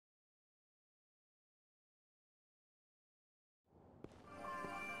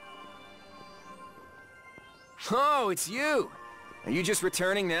Oh, it's you! Are you just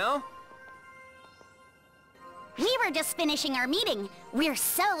returning now? We were just finishing our meeting. We're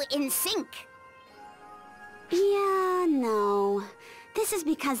so in sync. Yeah, no. This is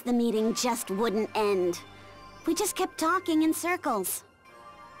because the meeting just wouldn't end. We just kept talking in circles.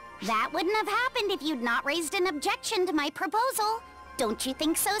 That wouldn't have happened if you'd not raised an objection to my proposal. Don't you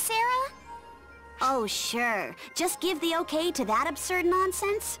think so, Sarah? Oh, sure. Just give the okay to that absurd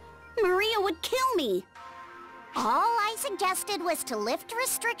nonsense? Maria would kill me. All I suggested was to lift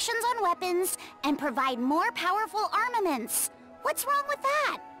restrictions on weapons and provide more powerful armaments. What's wrong with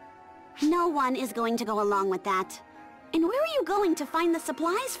that? No one is going to go along with that. And where are you going to find the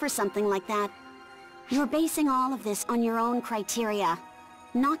supplies for something like that? You're basing all of this on your own criteria.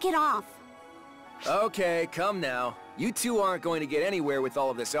 Knock it off. Okay, come now. You two aren't going to get anywhere with all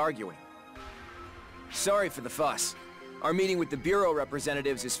of this arguing. Sorry for the fuss. Our meeting with the Bureau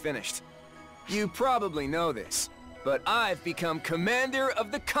representatives is finished. You probably know this, but I've become commander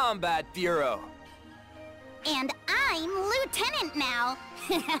of the Combat Bureau. And I'm lieutenant now.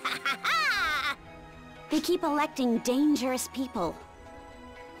 They keep electing dangerous people.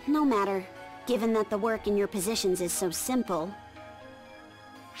 No matter, given that the work in your positions is so simple.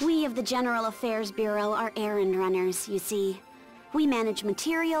 We of the General Affairs Bureau are errand runners, you see. We manage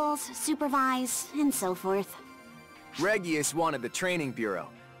materials, supervise, and so forth. Regius wanted the Training Bureau,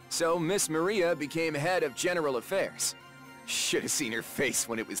 so Miss Maria became head of General Affairs. Should have seen her face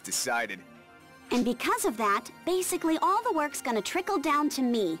when it was decided. And because of that, basically all the work's gonna trickle down to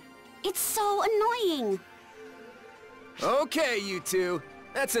me. It's so annoying! Okay, you two.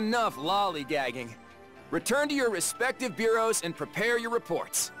 That's enough lollygagging. Return to your respective bureaus and prepare your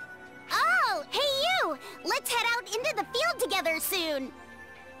reports. Oh, hey you! Let's head out into the field together soon!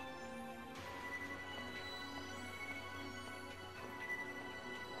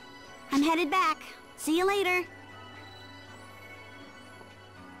 I'm headed back. See you later.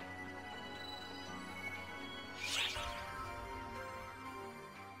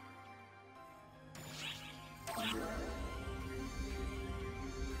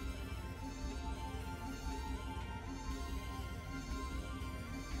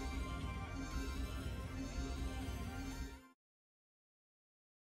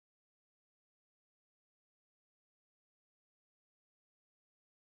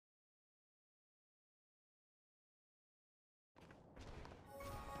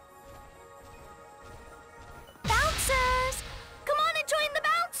 Bouncers! Come on and join the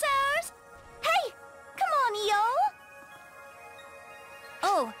bouncers! Hey! Come on, Io!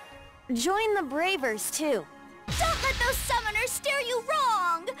 Oh, join the Bravers, too. Don't let those summoners steer you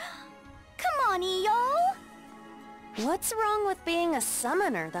wrong! Come on, Io! What's wrong with being a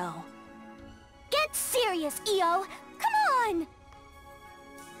summoner, though? Get serious, Io! Come on!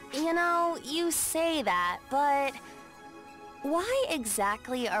 You know, you say that, but... why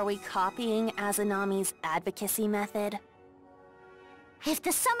exactly are we copying Azunami's advocacy method? If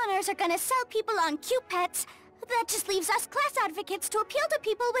the summoners are gonna sell people on cute pets, that just leaves us class advocates to appeal to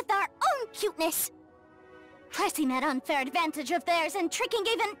people with our own cuteness. Pressing that unfair advantage of theirs and tricking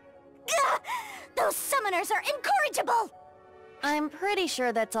even... Ugh! Those summoners are incorrigible! I'm pretty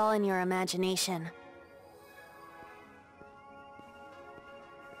sure that's all in your imagination.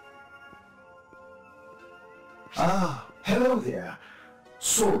 Ah, hello there.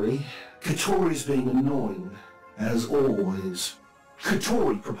 Sorry, Katori's being annoying, as always.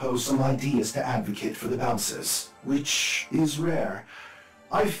 Katori proposed some ideas to advocate for the bouncers, which is rare.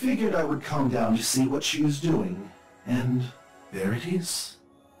 I figured I would come down to see what she was doing, and there it is.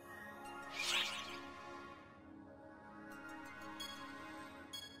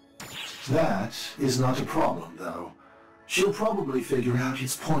 That is not a problem, though. She'll probably figure out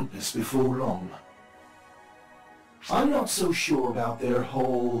it's pointless before long. I'm not so sure about their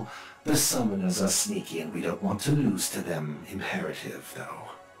whole, the summoners are sneaky and we don't want to lose to them imperative, though.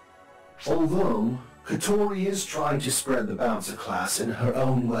 Although, Katori is trying to spread the bouncer class in her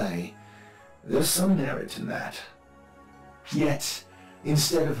own way. There's some merit in that. Yet,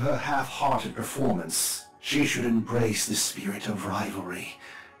 instead of her half-hearted performance, she should embrace the spirit of rivalry.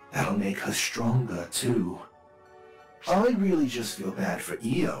 That'll make her stronger, too. I really just feel bad for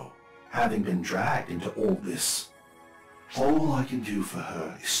Io, having been dragged into all this. All I can do for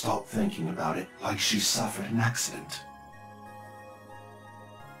her is stop thinking about it like she suffered an accident.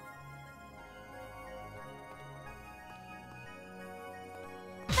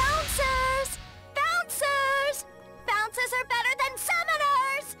 Bouncers! Bouncers! Bouncers are better than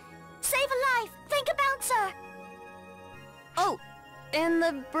summoners! Save a life, think a bouncer! Oh, and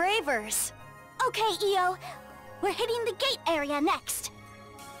the Bravers. Okay, Io. We're hitting the gate area next.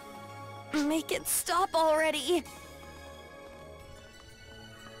 Make it stop already!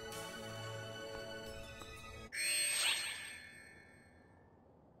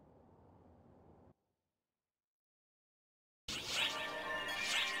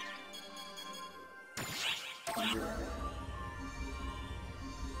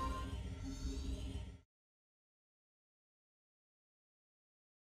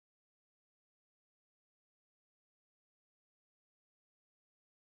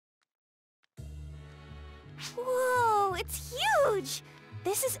 Whoa, it's huge!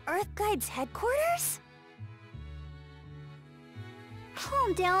 This is Earthguide's headquarters?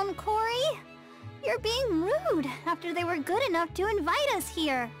 Calm down, Corey. You're being rude after they were good enough to invite us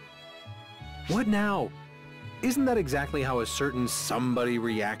here. What now? Isn't that exactly how a certain somebody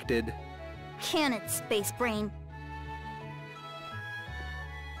reacted? Can it, Space Brain?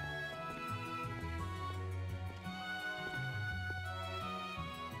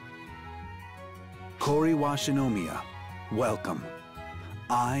 Corey Washinomiya, welcome.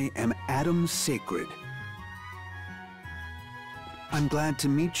 I am Adam Sacred. I'm glad to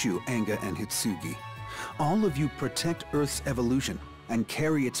meet you, Anga and Hitsugi. All of you protect Earth's evolution and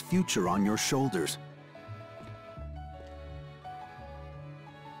carry its future on your shoulders.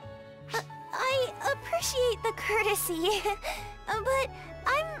 I appreciate the courtesy, but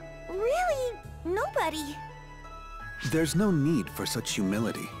I'm really nobody. There's no need for such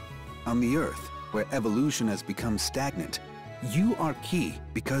humility. On the Earth, where evolution has become stagnant, you are key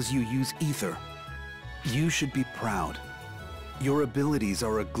because you use ether. You should be proud. Your abilities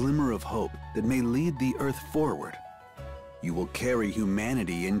are a glimmer of hope that may lead the Earth forward. You will carry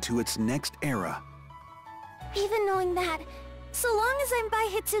humanity into its next era. Even knowing that, so long as I'm by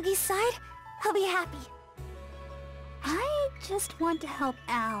Hitsugi's side, I'll be happy. I just want to help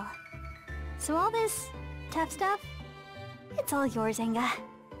Al. So all this tough stuff, it's all yours, Anga.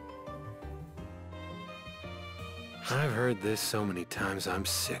 I've heard this so many times, I'm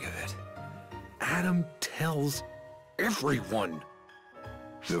sick of it. Adam tells everyone.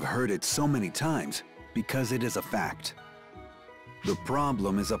 You've heard it so many times because it is a fact. The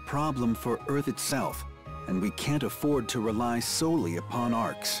problem is a problem for Earth itself, and we can't afford to rely solely upon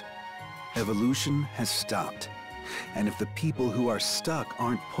arcs. Evolution has stopped, and if the people who are stuck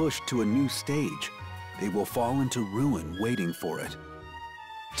aren't pushed to a new stage, they will fall into ruin waiting for it.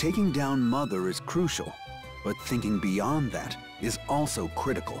 Taking down Mother is crucial, but thinking beyond that is also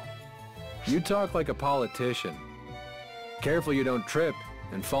critical. You talk like a politician. Careful you don't trip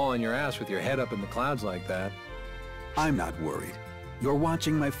and fall on your ass with your head up in the clouds like that. I'm not worried. You're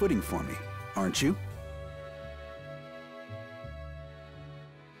watching my footing for me, aren't you?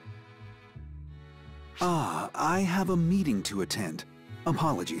 Ah, I have a meeting to attend.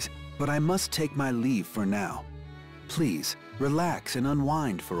 Apologies, but I must take my leave for now. Please, relax and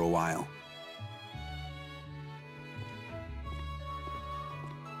unwind for a while.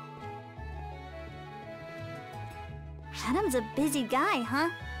 Adam's a busy guy, huh?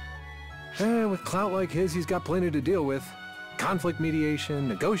 With clout like his, he's got plenty to deal with. Conflict mediation,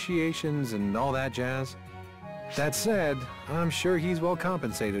 negotiations, and all that jazz. That said, I'm sure he's well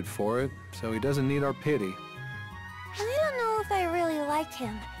compensated for it, so he doesn't need our pity. I don't know if I really like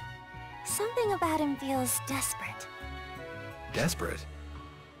him. Something about him feels desperate. Desperate?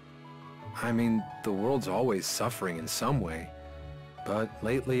 I mean, the world's always suffering in some way, but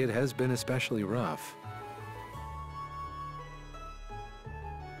lately it has been especially rough.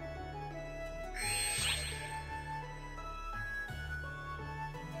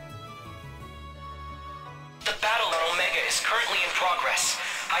 Progress.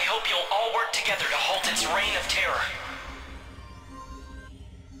 I hope you'll all work together to halt its reign of terror.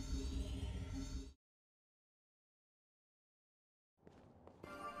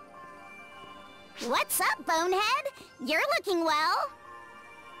 What's up, Bonehead? You're looking well.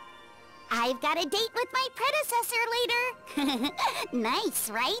 I've got a date with my predecessor later.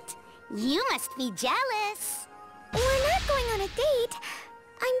 Nice, right? You must be jealous. We're not going on a date.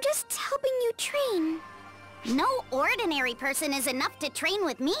 I'm just helping you train. No ordinary person is enough to train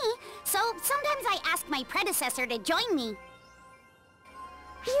with me, so sometimes I ask my predecessor to join me.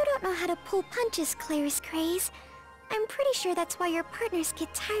 You don't know how to pull punches, Claire's Craze. I'm pretty sure that's why your partners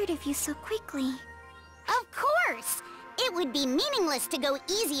get tired of you so quickly. Of course! It would be meaningless to go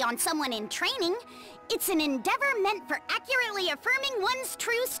easy on someone in training. It's an endeavor meant for accurately affirming one's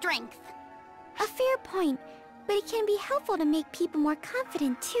true strength. A fair point, but it can be helpful to make people more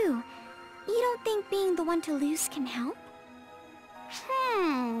confident, too. You don't think being the one to lose can help?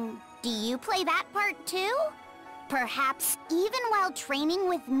 Do you play that part too? Perhaps even while training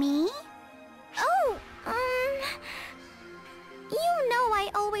with me? Oh, you know I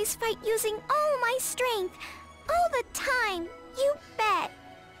always fight using all my strength. All the time, you bet.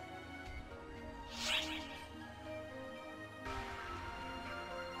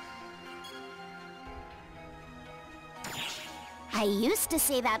 I used to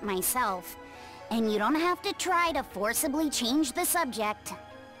say that myself, and you don't have to try to forcibly change the subject.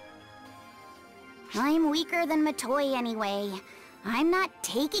 I'm weaker than Matoi anyway. I'm not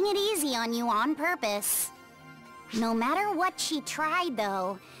taking it easy on you on purpose. No matter what she tried,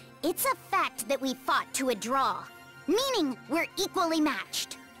 though, it's a fact that we fought to a draw, meaning we're equally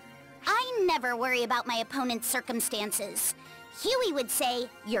matched. I never worry about my opponent's circumstances. Huey would say,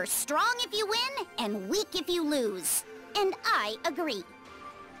 you're strong if you win and weak if you lose. And I agree.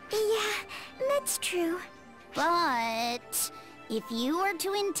 Yeah, that's true. But if you were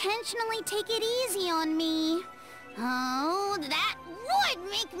to intentionally take it easy on me, oh, that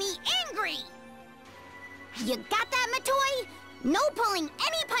would make me angry! You got that, Matoi? No pulling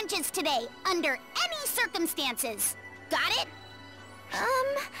any punches today, under any circumstances. Got it?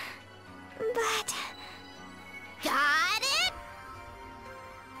 But... Got it?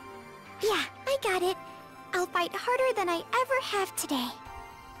 Yeah, I got it. I'll fight harder than I ever have today.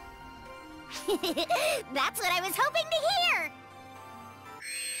 That's what I was hoping to hear!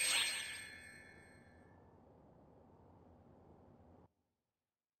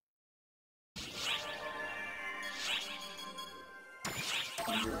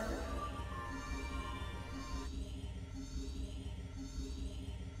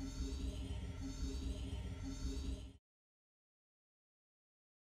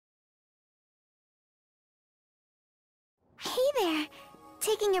 Hey there.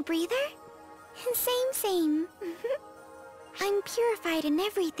 Taking a breather? Same. I'm purified and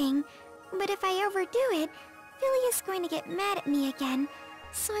everything, but if I overdo it, Philea's going to get mad at me again,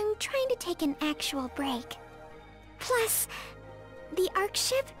 so I'm trying to take an actual break. Plus, the Ark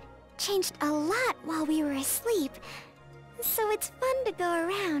ship changed a lot while we were asleep, so it's fun to go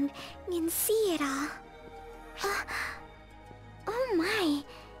around and see it all. Oh my.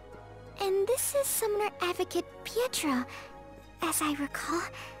 And this is Summoner Advocate Pietro, as I recall.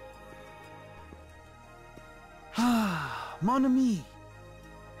 Ah, mon ami.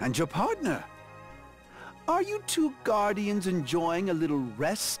 And your partner. Are you two guardians enjoying a little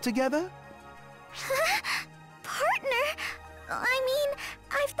rest together? Partner? I mean,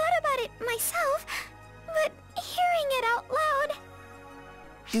 I've thought about it myself, but hearing it out loud...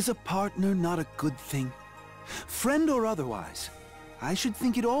 Is a partner not a good thing? Friend or otherwise, I should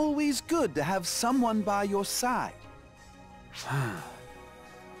think it always good to have someone by your side.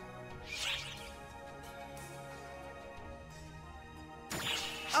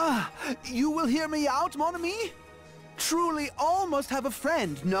 Ah, you will hear me out, mon ami? Truly almost have a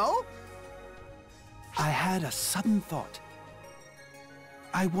friend, no? I had a sudden thought.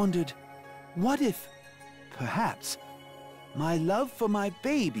 I wondered, what if, perhaps, my love for my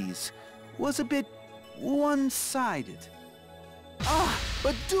babies was a bit one-sided? Ah,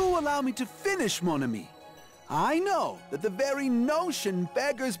 but do allow me to finish, mon ami. I know that the very notion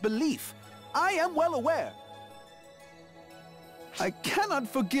beggars belief. I am well aware. I cannot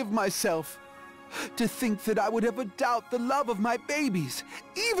forgive myself to think that I would ever doubt the love of my babies,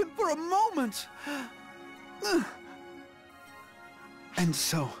 even for a moment. And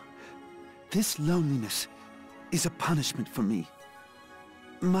so, this loneliness is a punishment for me.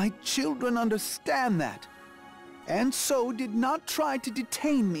 My children understand that, and so did not try to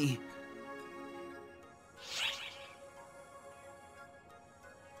detain me.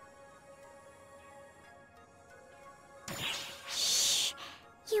 Shh!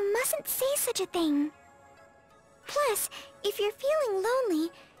 You mustn't say such a thing. Plus, if you're feeling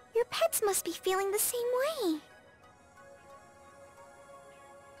lonely, your pets must be feeling the same way.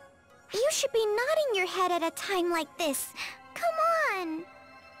 You should be nodding your head at a time like this. Come on!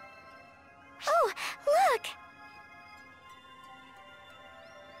 Oh, look!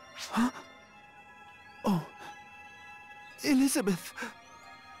 Huh? Oh, Elizabeth.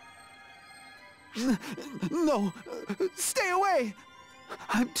 No, stay away!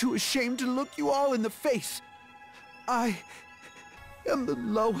 I'm too ashamed to look you all in the face. I am the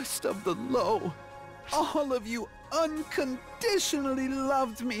lowest of the low. All of you unconditionally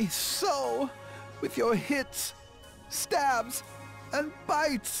loved me so, with your hits, stabs, and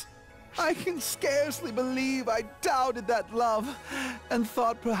bites. I can scarcely believe I doubted that love, and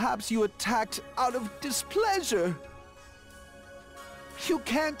thought perhaps you attacked out of displeasure. You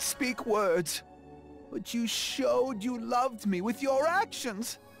can't speak words, but you showed you loved me with your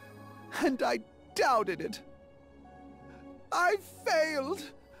actions, and I doubted it. I failed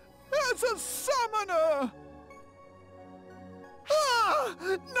as a summoner! Ah!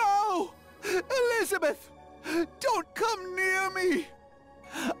 No! Elizabeth! Don't come near me!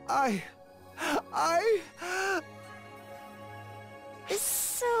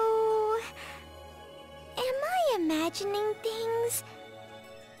 So... am I imagining things?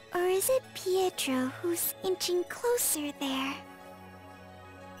 Or is it Pietro who's inching closer there?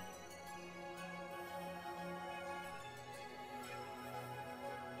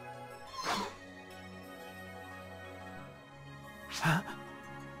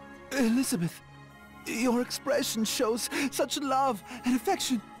 Elizabeth, your expression shows such love and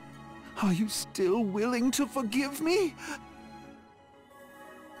affection. Are you still willing to forgive me?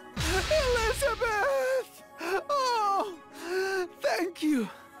 Elizabeth! Oh, thank you.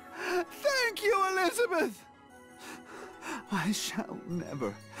 Thank you, Elizabeth. I shall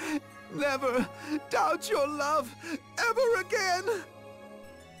never doubt your love ever again.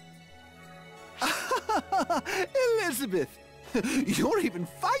 Elizabeth, you're even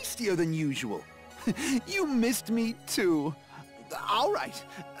feistier than usual. You missed me too. All right.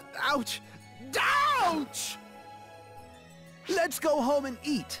 Ouch. Ouch! Let's go home and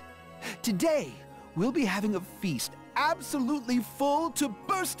eat. Today, we'll be having a feast absolutely full to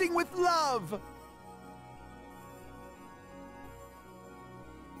bursting with love.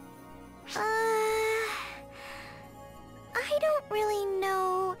 I don't really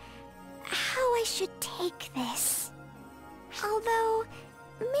know how I should take this. Although,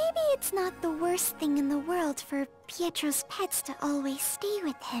 maybe it's not the worst thing in the world for Pietro's pets to always stay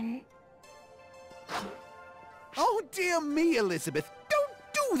with him. Oh, dear me, Elizabeth. Don't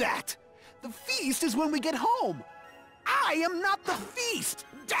do that! The feast is when we get home. I am not the feast!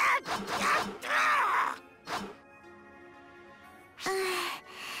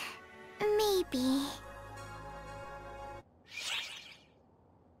 Maybe.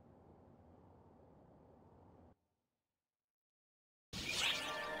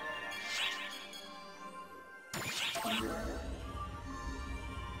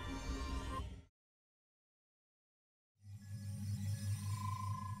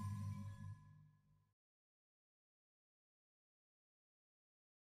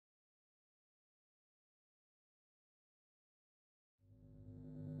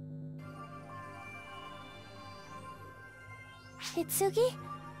 Hitsugi?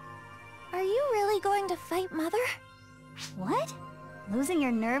 Are you really going to fight Mother? What? Losing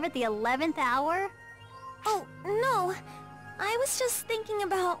your nerve at the 11th hour? Oh, no. I was just thinking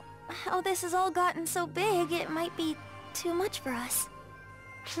about how this has all gotten so big, it might be too much for us.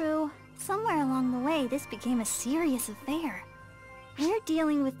 True. Somewhere along the way, this became a serious affair. We're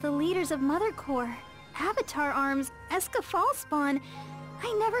dealing with the leaders of Mother Corps, Avatar Arms, Escafal Spawn.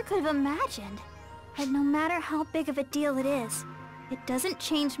 I never could have imagined. But no matter how big of a deal it is, it doesn't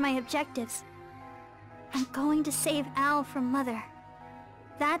change my objectives. I'm going to save Al from Mother.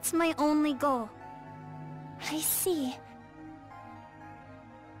 That's my only goal. I see.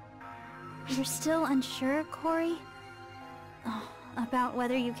 You're still unsure, Corey? Oh, about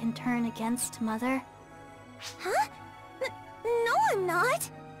whether you can turn against Mother? Huh? No, I'm not!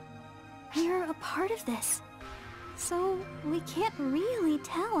 You're a part of this. So, we can't really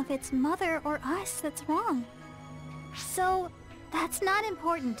tell if it's Mother or us that's wrong. So, that's not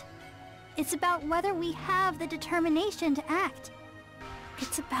important. It's about whether we have the determination to act.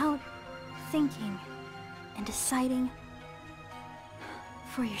 It's about thinking and deciding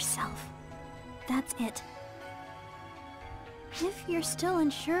for yourself. That's it. If you're still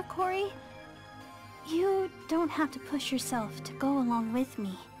unsure, Corey, you don't have to push yourself to go along with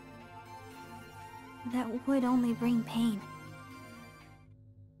me. That would only bring pain.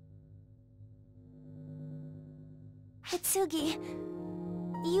 Hitsugi,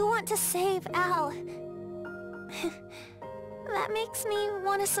 you want to save Al. That makes me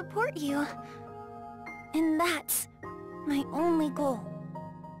want to support you. And that's my only goal.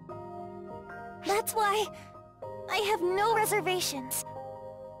 That's why I have no reservations.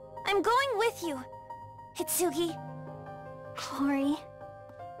 I'm going with you, Hitsugi. Corey.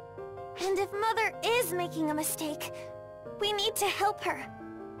 And if Mother is making a mistake, we need to help her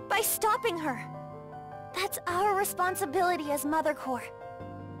by stopping her. That's our responsibility as Mother Corps.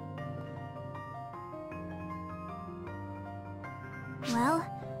 Well,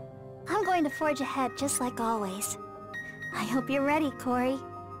 I'm going to forge ahead just like always. I hope you're ready, Corey.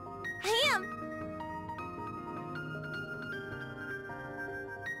 I am!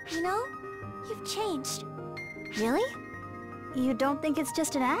 You know, you've changed. Really? You don't think it's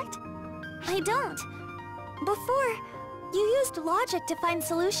just an act? I don't. Before, you used logic to find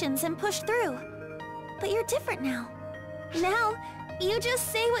solutions and push through. But you're different now. Now, you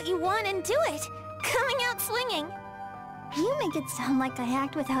just say what you want and do it, coming out swinging. You make it sound like I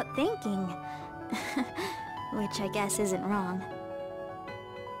act without thinking. Which I guess isn't wrong.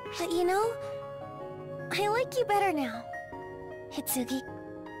 But you know, I like you better now, Hitsugi.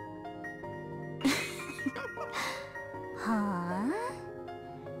 Huh?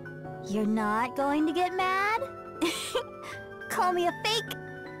 You're not going to get mad? Call me a fake?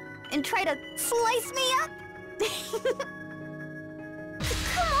 And try to slice me up?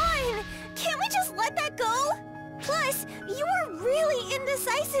 Come on! Can't we just let that go? Plus, you were really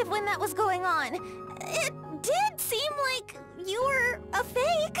indecisive when that was going on. It did seem like you were a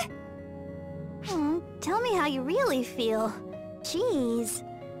fake. Tell me how you really feel. Jeez.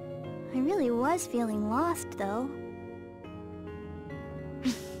 I really was feeling lost, though.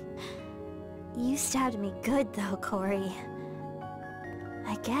 You stabbed me good, though, Corey.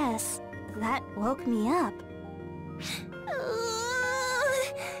 I guess that woke me up.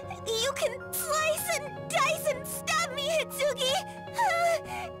 You can slice and dice and stab me, Hitsugi!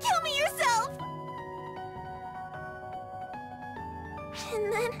 Kill me yourself!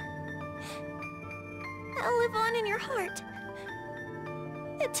 And then I'll live on in your heart.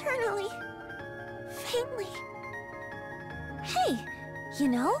 Eternally. Faintly. Hey, you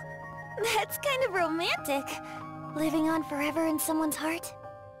know, that's kind of romantic. Living on forever in someone's heart.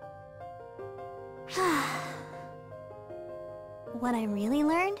 What I really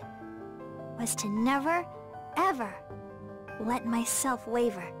learned was to never, ever let myself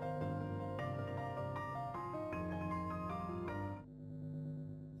waver.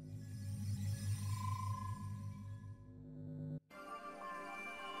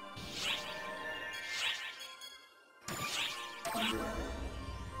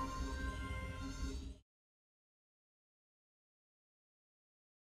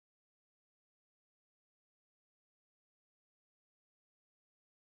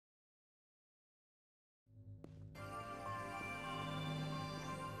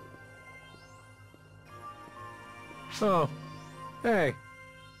 Oh, hey.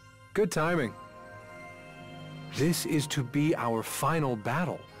 Good timing. This is to be our final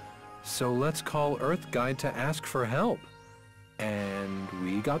battle, so let's call Earth Guide to ask for help. And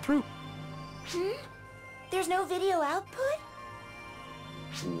we got through. There's no video output?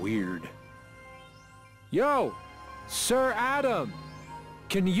 Weird. Yo! Sir Adam!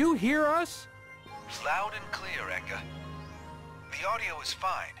 Can you hear us? Loud and clear, Enga. The audio is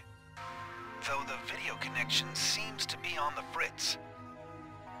fine, though the video connection seems to be on the fritz.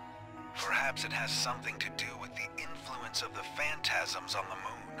 Perhaps it has something to do with the influence of the phantasms on the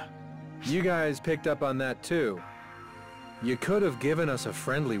moon. You guys picked up on that too. You could have given us a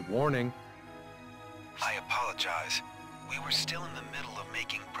friendly warning. I apologize. We were still in the middle of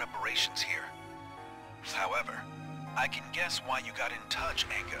making preparations here. However, I can guess why you got in touch,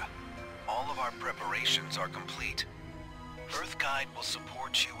 Enga. All of our preparations are complete. Earth Guide will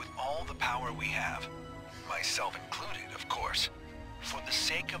support you with all the power we have. Myself included, of course. For the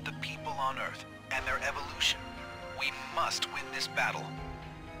sake of the people on Earth and their evolution, we must win this battle.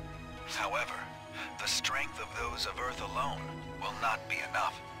 However, the strength of those of Earth alone will not be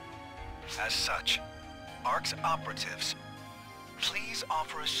enough. As such, ARC's operatives, please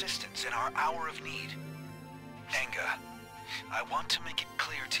offer assistance in our hour of need. Enga, I want to make it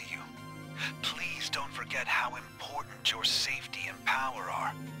clear to you. Please don't forget how important your safety and power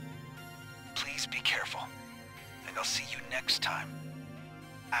are. Please be careful, and I'll see you next time,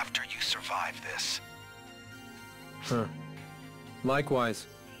 after you survive this. Huh. Likewise.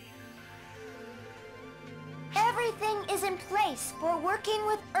 Everything is in place for working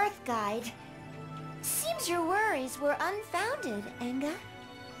with Earth Guide. Seems your worries were unfounded, Enga.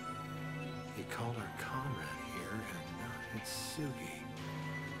 He called our comrade here and not Hitsugi.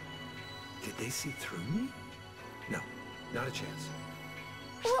 Did they see through me? No, not a chance.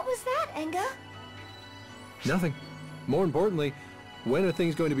 What was that, Enga? Nothing. More importantly, when are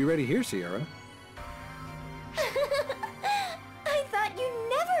things going to be ready here, Sierra? I thought you'd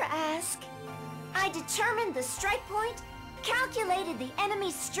never ask. I determined the strike point, calculated the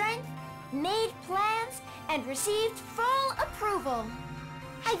enemy's strength, made plans, and received full approval.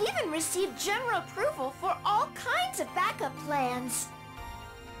 I've even received general approval for all kinds of backup plans.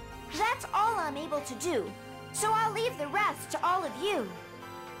 That's all I'm able to do, so I'll leave the rest to all of you.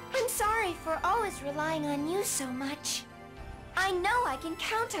 I'm sorry for always relying on you so much. I know I can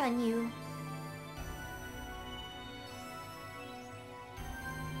count on you.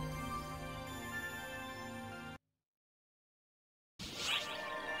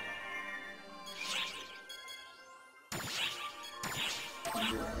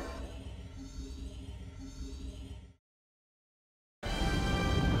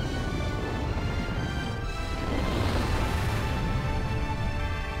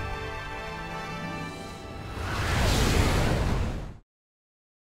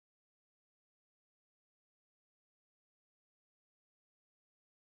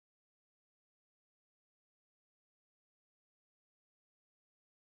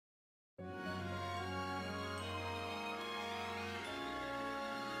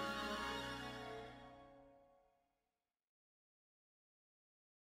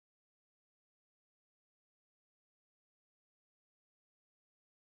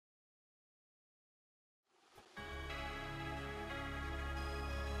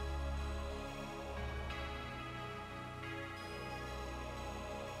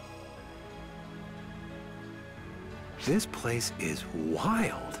 This place is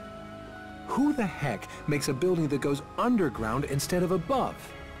wild. Who the heck makes a building that goes underground instead of above?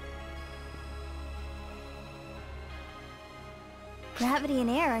 Gravity and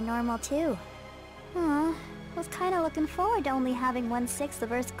air are normal too. Aw, was kinda looking forward to only having 1/6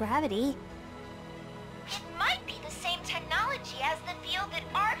 of Earth's gravity. It might be the same technology as the field that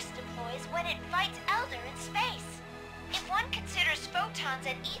Arx deploys when it fights Elder in space. If one considers photons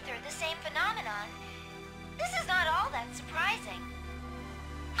and ether the same phenomenon, this is not all that surprising.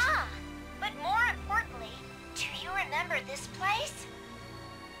 Ah, but more importantly, do you remember this place?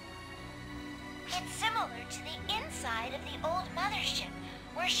 It's similar to the inside of the old mothership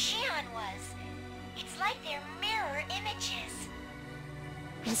where Xion was. It's like they're mirror images.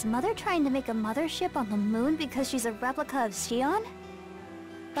 Is Mother trying to make a mothership on the moon because she's a replica of Xion?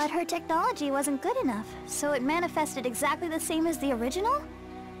 But her technology wasn't good enough, so it manifested exactly the same as the original?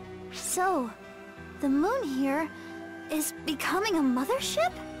 So, the moon here is becoming a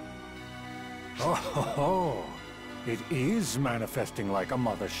mothership? Oh, it is manifesting like a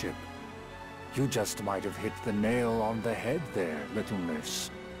mothership. You just might have hit the nail on the head there, little miss.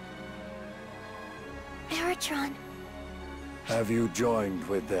 Eritron. Have you joined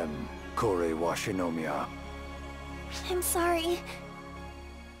with them, Kore Washinomiya? I'm sorry.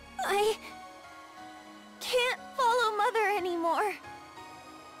 I can't follow Mother anymore.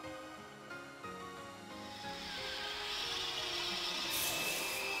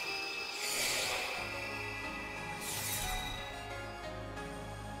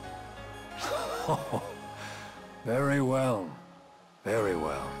 Oh, very well. Very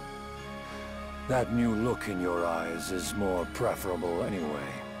well. That new look in your eyes is more preferable anyway.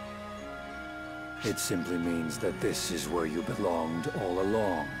 It simply means that this is where you belonged all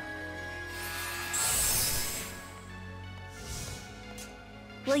along.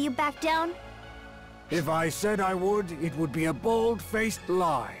 Will you back down? If I said I would be a bold-faced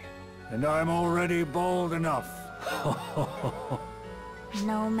lie. And I'm already bold enough.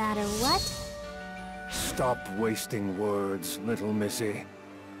 No matter what? Stop wasting words, little missy.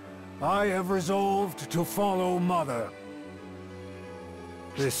 I have resolved to follow Mother.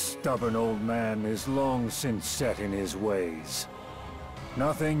 This stubborn old man is long since set in his ways.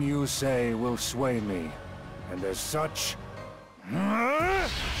 Nothing you say will sway me, and as such... You are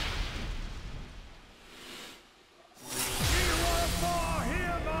far,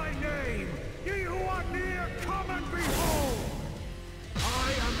 hear my name! Ye who are near, come and behold!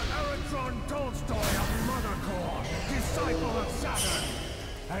 I am Eritron Tolstoy of Mother Core, disciple of Saturn,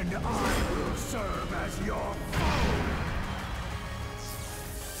 and I will serve as your foe!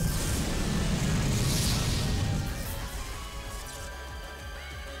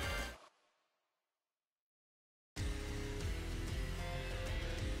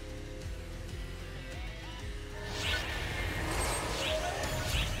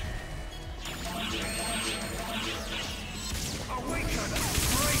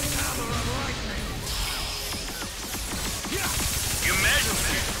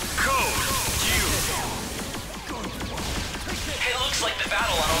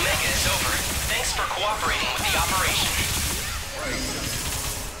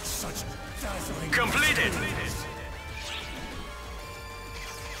 Completed!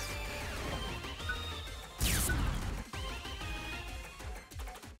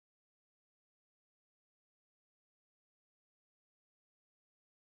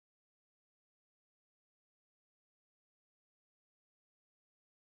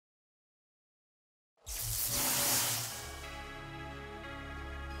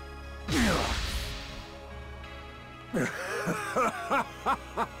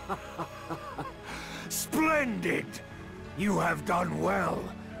 Splendid! You have done well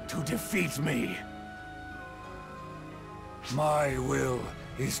to defeat me. My will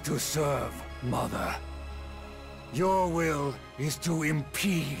is to serve Mother. Your will is to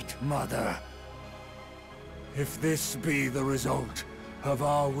impede Mother. If this be the result of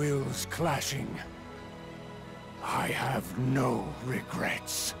our wills clashing, I have no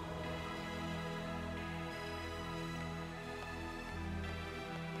regrets.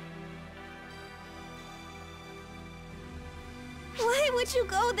 Why would you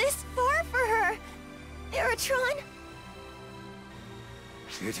go this far for her, Eritron?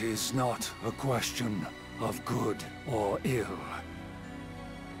 It is not a question of good or ill.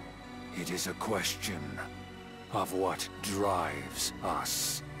 It is a question of what drives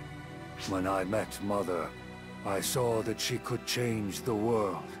us. When I met Mother, I saw that she could change the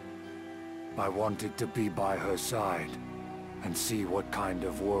world. I wanted to be by her side and see what kind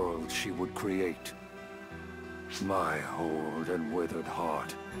of world she would create. My old and withered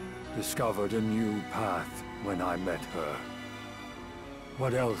heart discovered a new path when I met her.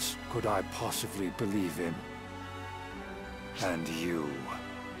 What else could I possibly believe in? And you,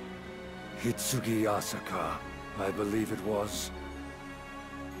 Hitsugi Asaka, I believe it was.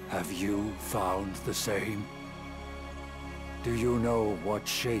 Have you found the same? Do you know what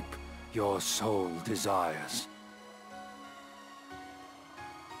shape your soul desires?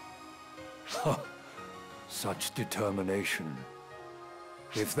 Such determination.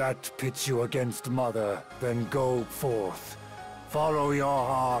 If that pits you against Mother, then go forth. Follow your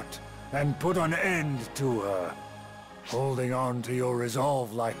heart, and put an end to her. Holding on to your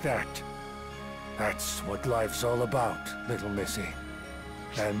resolve like that. That's what life's all about, little missy.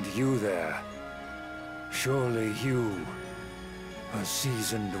 And you there. Surely you, a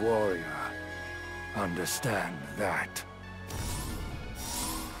seasoned warrior, understand that.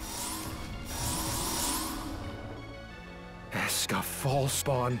 Eska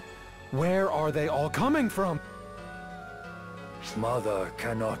Fallspawn, where are they all coming from? Mother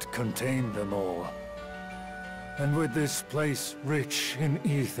cannot contain them all. And with this place rich in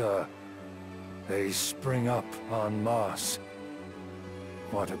ether, they spring up en masse.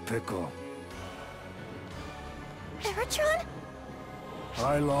 What a pickle. Eritron?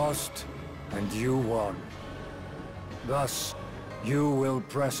 I lost, and you won. Thus, you will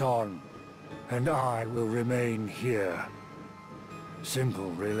press on, and I will remain here. Simple,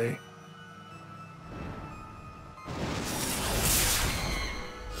 really.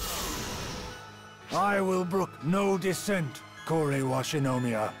 I will brook no dissent, Kori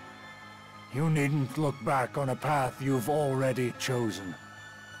Washinomiya. You needn't look back on a path you've already chosen.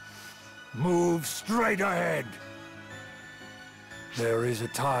 Move straight ahead! There is a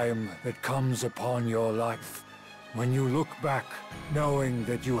time that comes upon your life when you look back knowing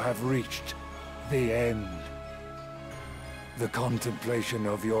that you have reached the end. The contemplation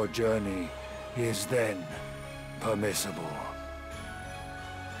of your journey is then permissible.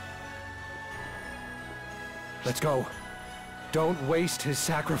 Let's go. Don't waste his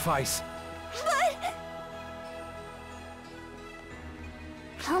sacrifice. But...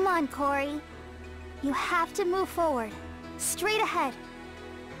 Come on, Corey. You have to move forward. Straight ahead.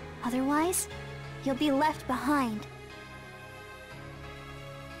 Otherwise, you'll be left behind.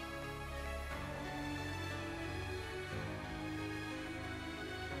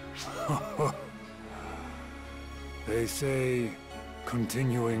 They say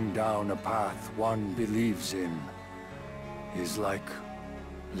continuing down a path one believes in is like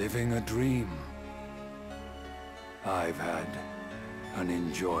living a dream. I've had an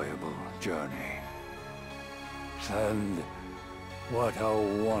enjoyable journey. And what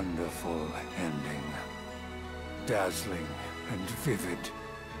a wonderful ending. Dazzling and vivid,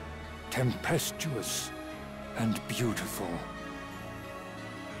 tempestuous and beautiful.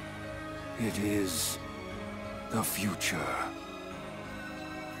 It is the future.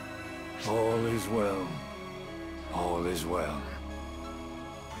 All is well. All is well.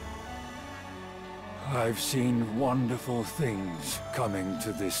 I've seen wonderful things coming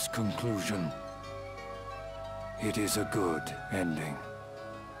to this conclusion. It is a good ending.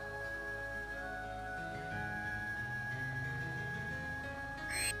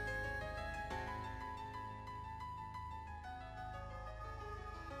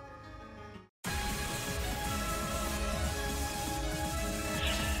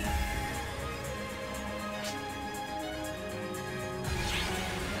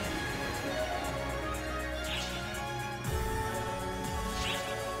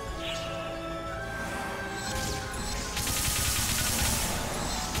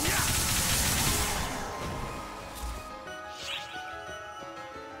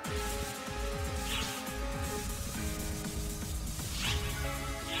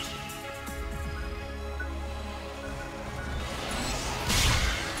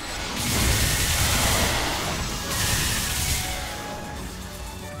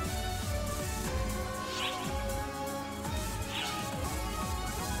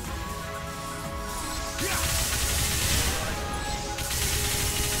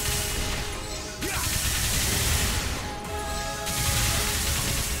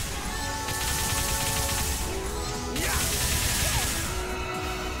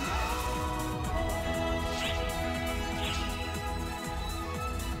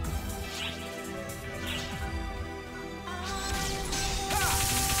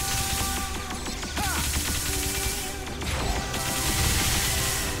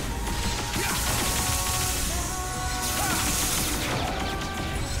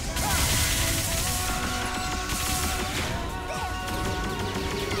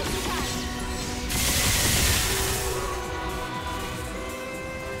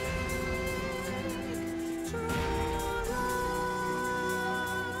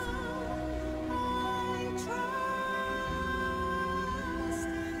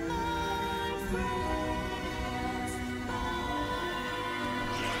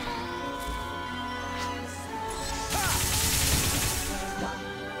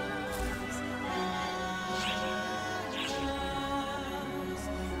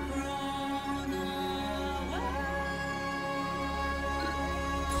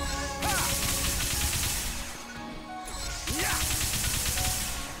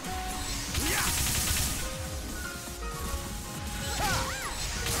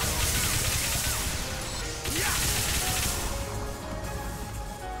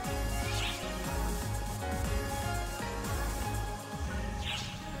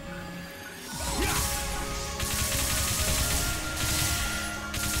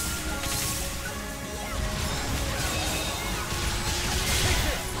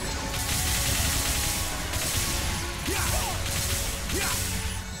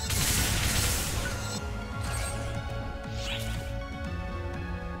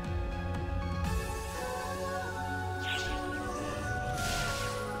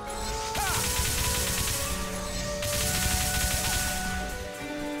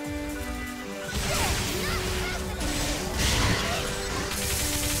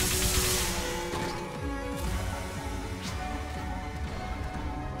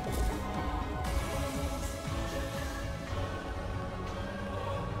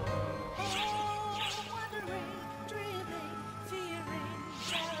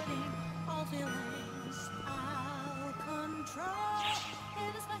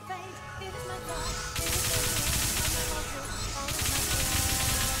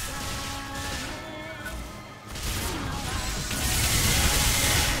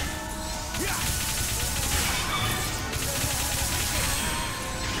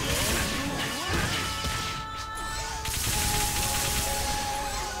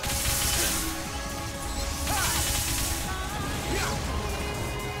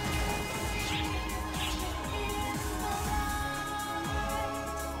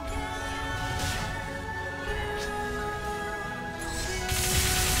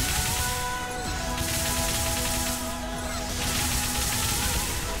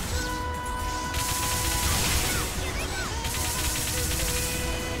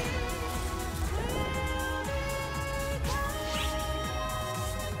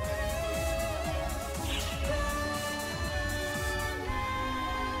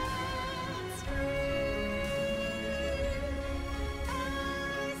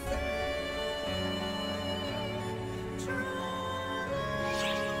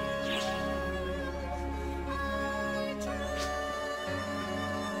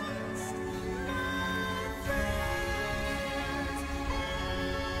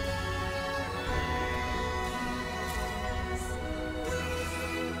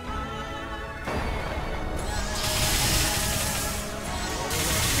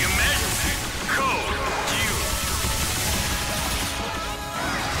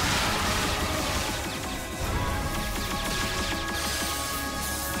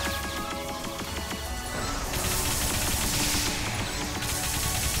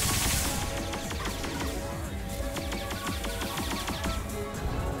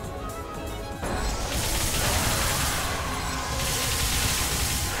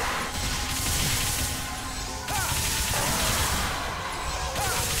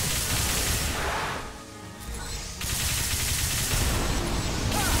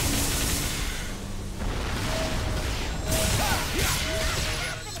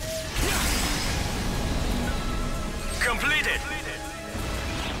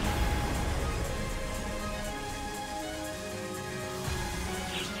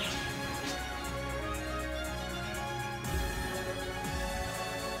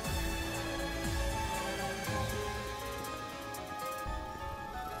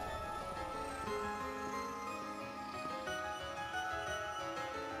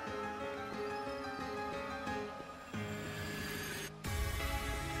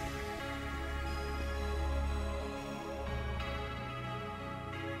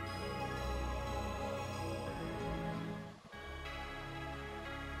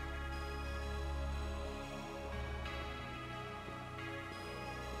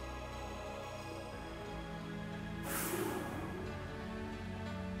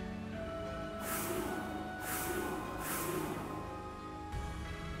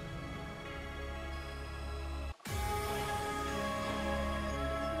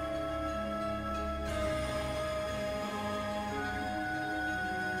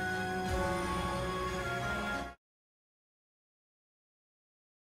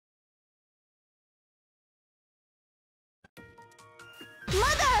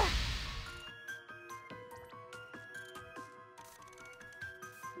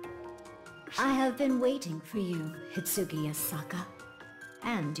 I have been waiting for you, Hitsugi Asaka,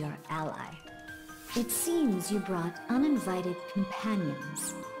 and your ally. It seems you brought uninvited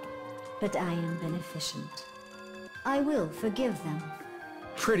companions, but I am beneficent. I will forgive them.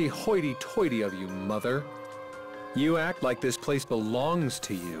 Pretty hoity-toity of you, Mother. You act like this place belongs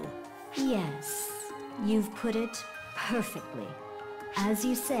to you. Yes, you've put it perfectly. As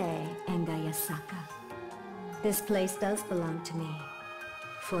you say, Enga Yasaka. This place does belong to me,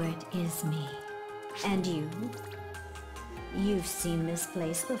 for it is me. And you? You've seen this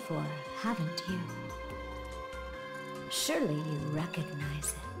place before, haven't you? Surely you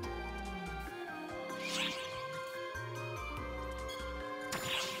recognize it.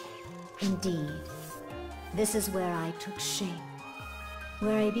 Indeed, this is where I took shape,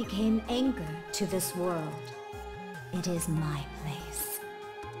 where I became anchor to this world. It is my place.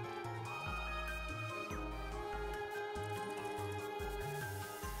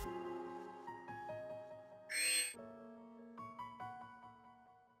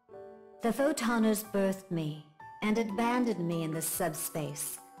 The Photoners birthed me and abandoned me in the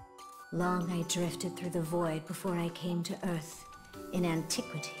subspace. Long I drifted through the void before I came to Earth in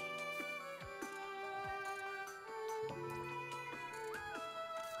antiquity.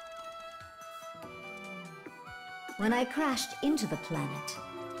 When I crashed into the planet,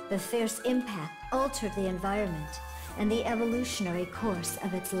 the fierce impact altered the environment and the evolutionary course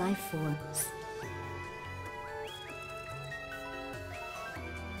of its life forms.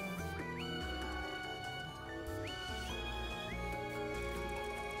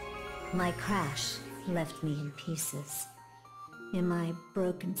 My crash left me in pieces. In my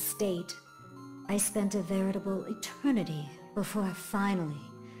broken state, I spent a veritable eternity before finally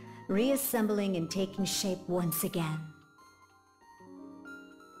reassembling and taking shape once again.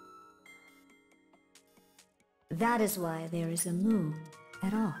 That is why there is a moon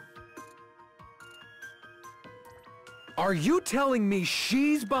at all. Are you telling me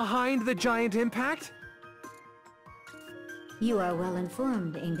she's behind the giant impact? You are well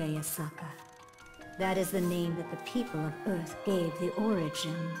informed, Inga Yasaka. That is the name that the people of Earth gave the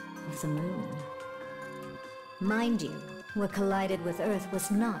origin of the moon. Mind you, what collided with Earth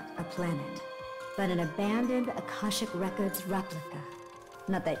was not a planet, but an abandoned Akashic Records replica.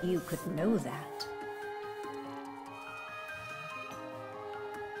 Not that you could know that.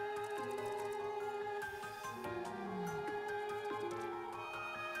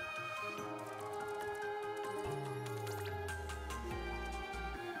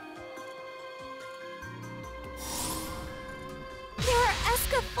 There are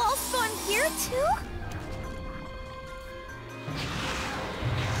Eska Falspawn here too?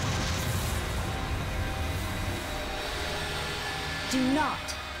 Do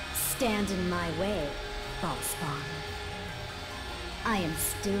not stand in my way, Falspawn. I am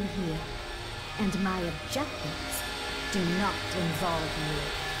still here, and my objectives do not involve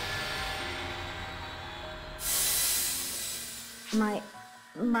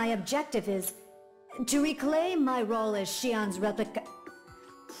you. My objective is to reclaim my role as Xian's replica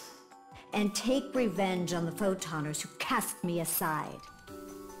and take revenge on the Photoners who cast me aside.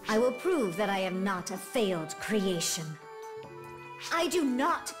 I will prove that I am not a failed creation. I do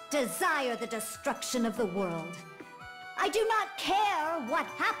not desire the destruction of the world. I do not care what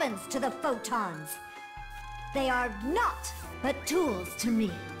happens to the photons. They are not but tools to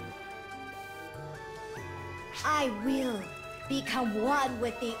me. I will become one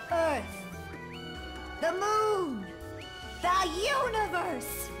with the Earth, the Moon, the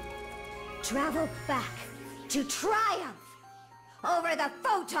universe. Travel back to triumph over the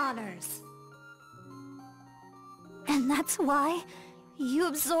Photoners. And that's why you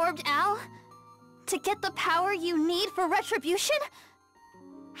absorbed Al? To get the power you need for retribution?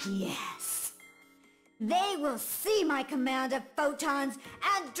 Yes. They will see my command of photons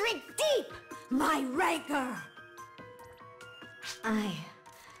and drink deep my rancor. I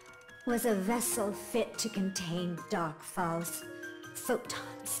was a vessel fit to contain Dark Falls,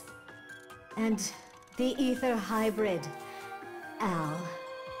 photons, and the ether hybrid, Al.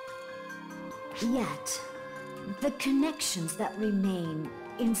 Yet, the connections that remain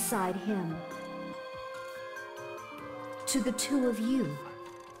inside him to the two of you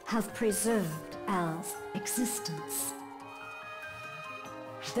have preserved Al's existence.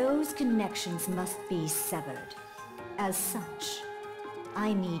 Those connections must be severed. As such,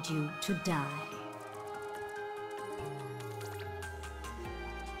 I need you to die.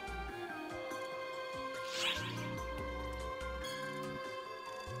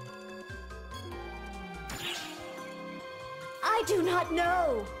 I do not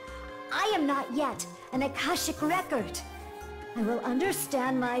know. I am not yet an Akashic record. I will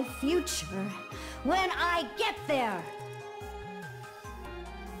understand my future when I get there.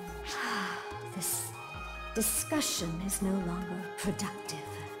 This discussion is no longer productive.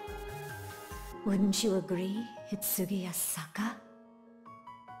 Wouldn't you agree, Hitsugi Asaka?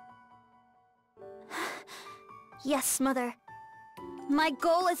 Yes, Mother. My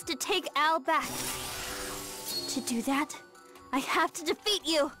goal is to take Al back. To do that, I have to defeat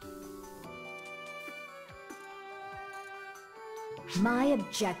you! My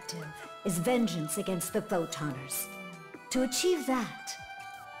objective is vengeance against the Photoners. To achieve that,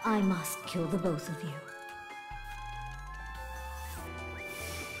 I must kill the both of you.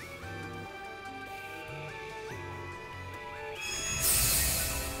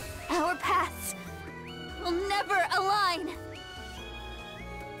 Our paths will never align!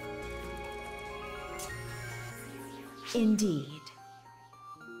 Indeed.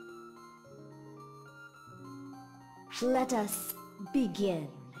 Let us begin,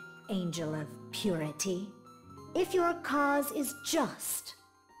 Angel of Purity. If your cause is just,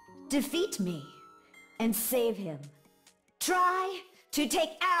 defeat me and save him. Try to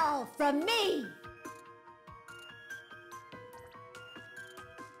take Al from me!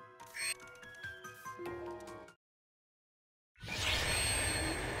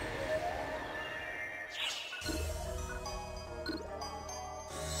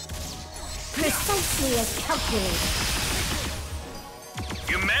 Precisely as calculated.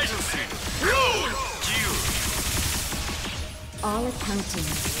 Your Majesty! Good! You! All accounting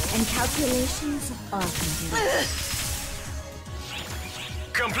and calculations are complete.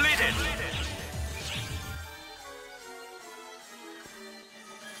 Completed!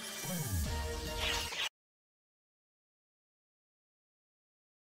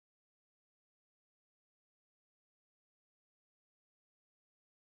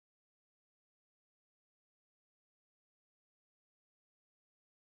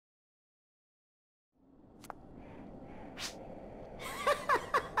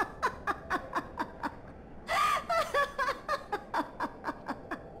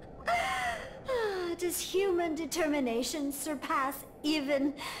 Does human determination surpass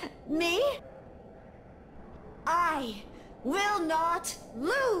even me? I will not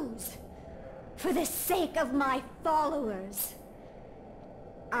lose! For the sake of my followers.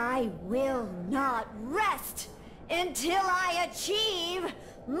 I will not rest until I achieve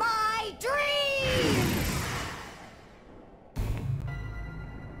my dream!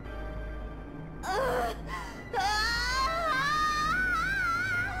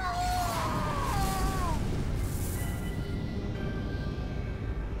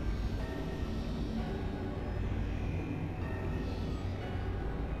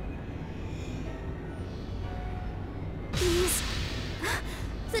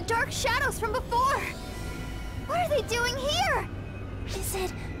 The dark shadows from before! What are they doing here? Is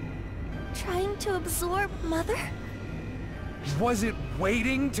it trying to absorb Mother? Was it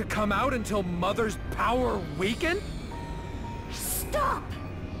waiting to come out until Mother's power weakened? Stop!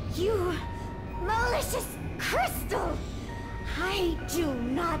 You malicious crystal! I do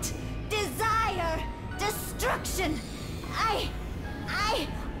not desire destruction! I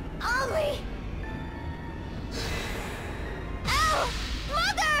only... Ow!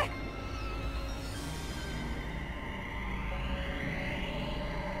 Mother!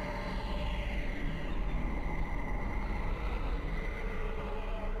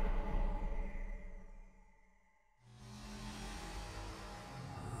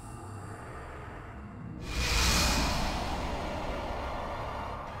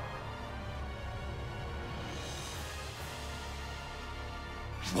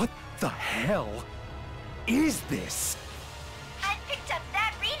 What the hell is this? I picked up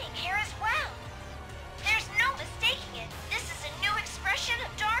that reading here as well. There's no mistaking it. This is a new expression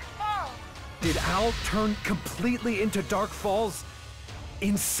of Dark Fall. Did Al turn completely into Dark Falls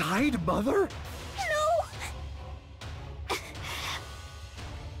inside Mother? No!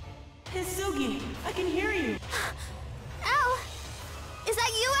 Hitsugi, I can hear you. Al! Is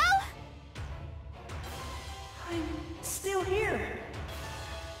that you, Al? I'm still here.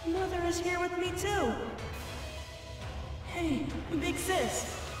 Mother is here with me too. Hey, Big Sis.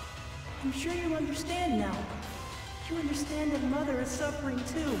 I'm sure you understand now. You understand that Mother is suffering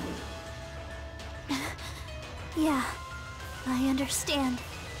too. Yeah, I understand.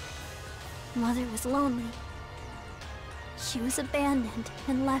 Mother was lonely. She was abandoned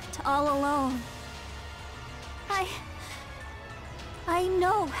and left all alone. I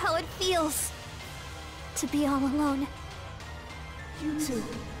know how it feels to be all alone. You too.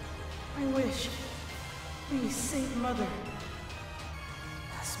 I wish. Please save Mother.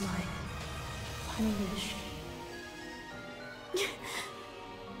 That's my final wish.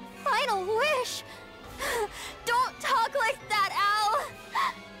 Final wish! Don't talk like that, Al!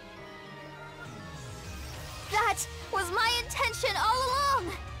 That was my intention all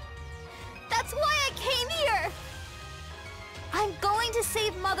along! That's why I came here! I'm going to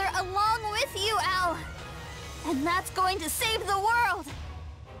save Mother along with you, Al! And that's going to save the world!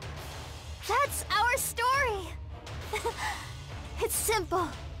 That's our story! It's simple,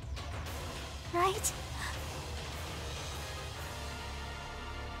 right?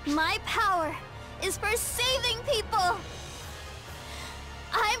 My power is for saving people!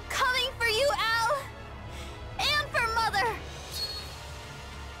 I'm coming for you, Al! And for Mother!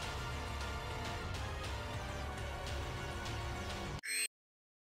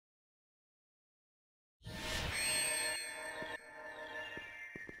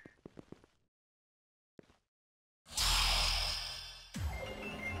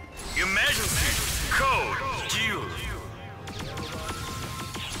 Emergency! Code! Duel!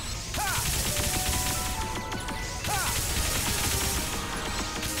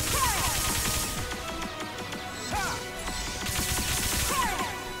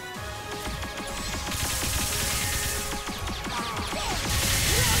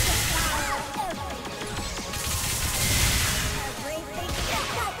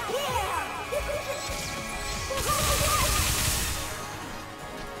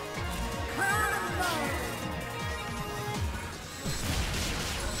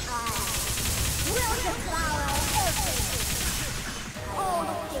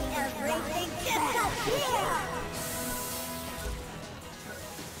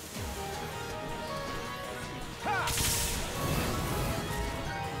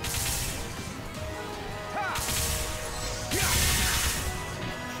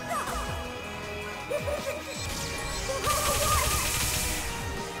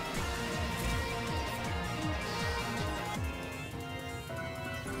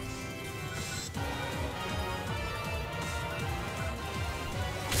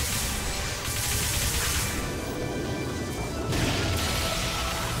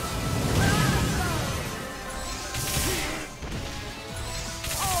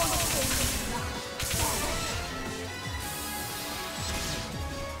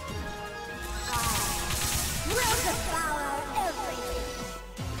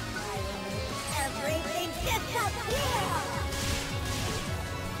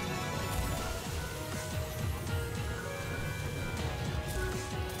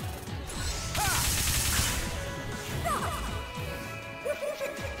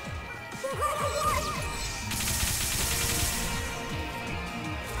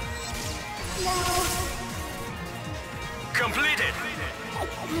 Completed!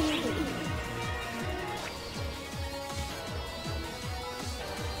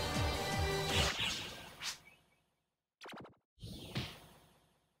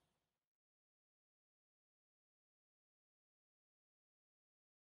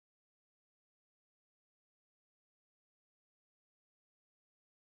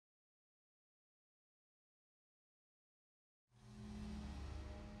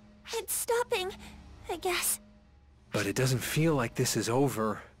 It's stopping, I guess. But it doesn't feel like this is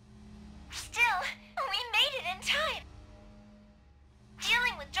over. Still, we made it in time.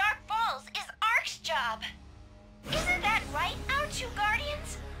 Dealing with Dark Falls is Ark's job. Isn't that right, our two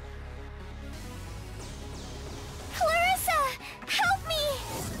guardians? Clarissa! Help me!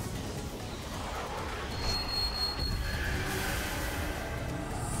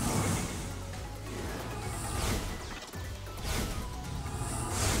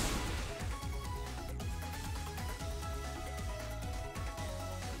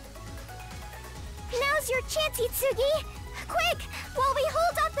 Now's your chance, Itsugi! Quick, while we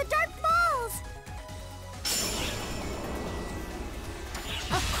hold off the Dark Falls!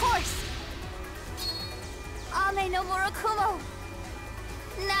 Of course! Ame no Murakumo!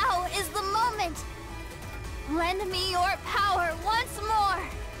 Now is the moment! Lend me your power once more!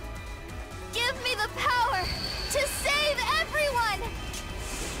 Give me the power to save everyone!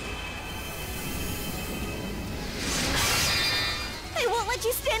 I won't let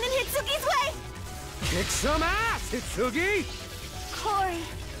you stand in Hitsugi's way! Kick some ass, Hitsugi! Corey,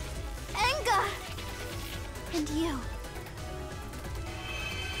 Enga, and you.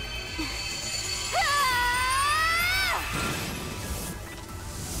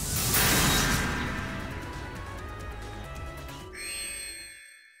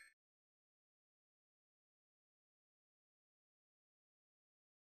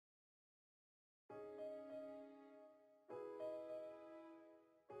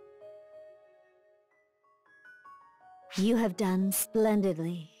 You have done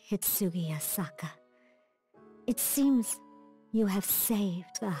splendidly, Hitsugi Asaka. It seems You have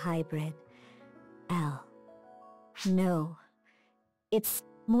saved the hybrid, Al. No, it's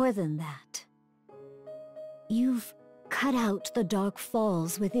more than that. You've cut out the dark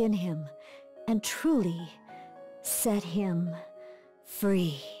falls within him and truly set him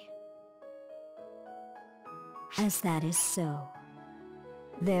free. As that is so,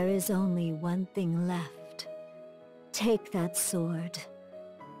 there is only one thing left. Take that sword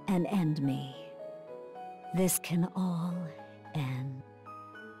and end me. This can all end.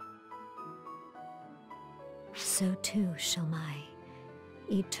 So too shall my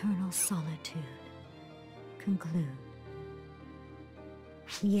eternal solitude conclude.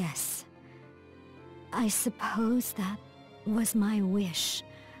 Yes, I suppose that was my wish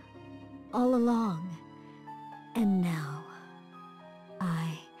all along. And now,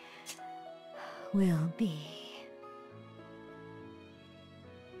 I will be.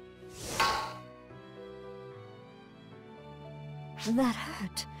 That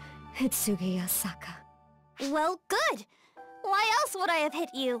hurt, Hitsugi Asaka. Well, good! Why else would I have hit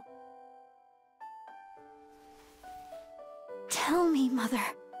you? Tell me, Mother.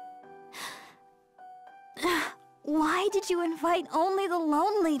 Why did you invite only the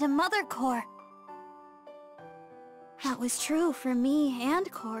lonely to Mother Core? That was true for me and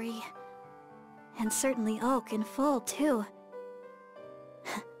Cory. And certainly Oak in full, too.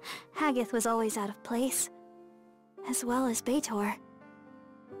 Haggith was always out of place. As well as Beitor.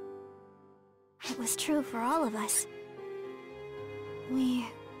 It was true for all of us. We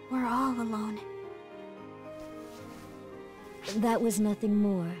were all alone. That was nothing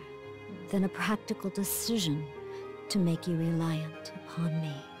more than a practical decision to make you reliant upon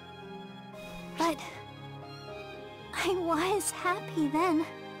me. But I was happy then.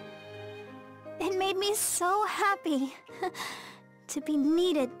 It made me so happy to be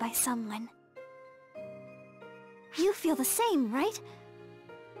needed by someone. You feel the same, right?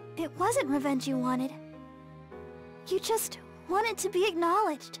 It wasn't revenge you wanted. You just wanted to be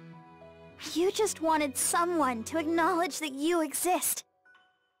acknowledged. You just wanted someone to acknowledge that you exist.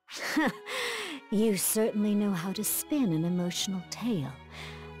 You certainly know how to spin an emotional tale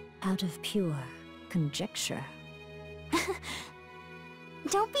out of pure conjecture.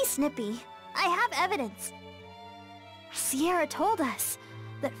 Don't be snippy. I have evidence. Sierra told us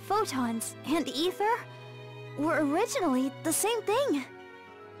that photons and ether were originally the same thing.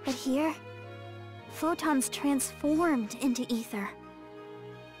 But here, photons transformed into ether.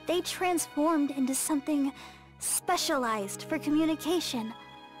 They transformed into something specialized for communication,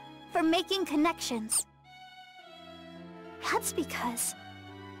 for making connections. That's because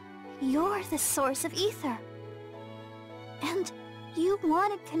you're the source of ether. And you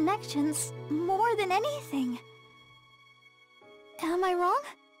wanted connections more than anything. Am I wrong?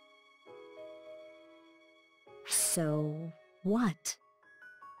 So, what?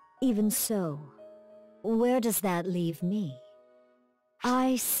 Even so, where does that leave me?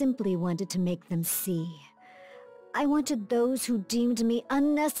 I simply wanted to make them see. I wanted those who deemed me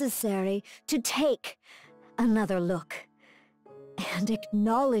unnecessary to take another look and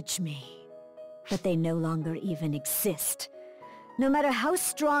acknowledge me. But they no longer even exist. No matter how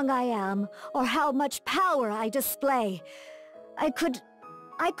strong I am or how much power I display, I could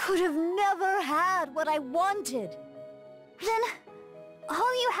have never had what I wanted. Then,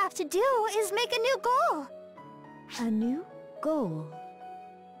 all you have to do is make a new goal. A new goal?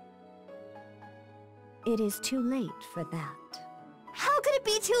 It is too late for that. How could it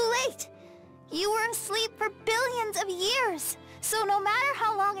be too late? You were asleep for billions of years, so no matter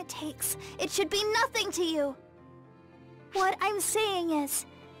how long it takes, it should be nothing to you. What I'm saying is,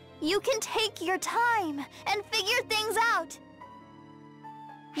 you can take your time and figure things out.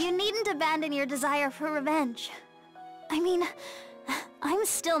 You needn't abandon your desire for revenge. I mean, I'm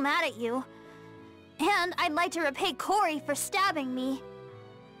still mad at you. And I'd like to repay Cory for stabbing me.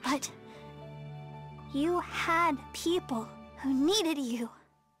 But you had people who needed you.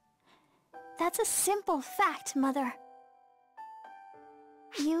 That's a simple fact, Mother.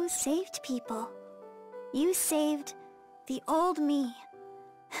 You saved people. You saved the old me.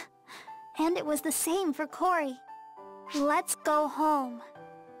 And it was the same for Cory. Let's go home,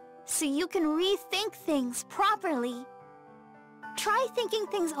 so you can rethink things properly. Try thinking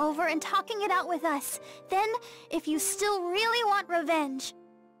things over and talking it out with us. Then, if you still really want revenge,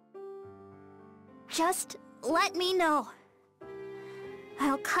 just let me know.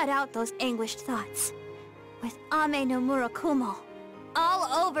 I'll cut out those anguished thoughts with Ame no Murakumo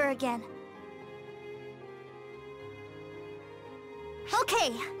all over again. Okay,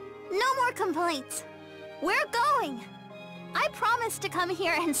 no more complaints. We're going. I promised to come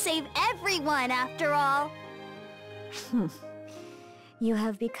here and save everyone after all. You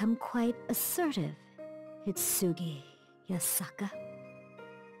have become quite assertive, Hitsugi Yasaka.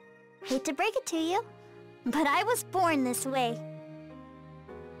 Hate to break it to you, but I was born this way.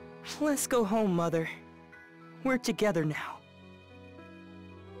 Let's go home, Mother. We're together now.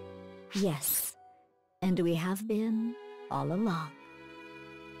 Yes, and we have been all along.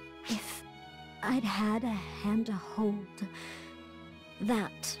 If I'd had a hand to hold,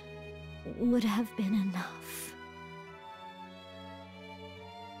 that would have been enough.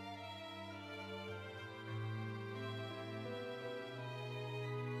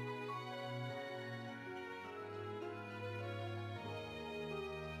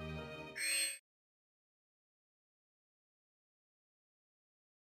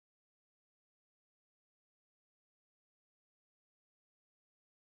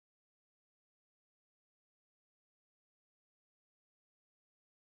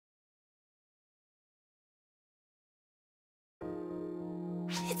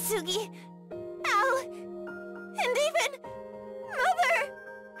 Hitsugi, Al, and even Mother!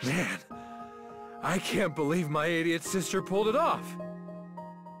 Man, I can't believe my idiot sister pulled it off.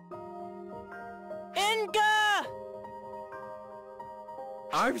 Inga!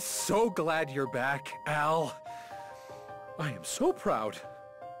 I'm so glad you're back, Al. I am so proud.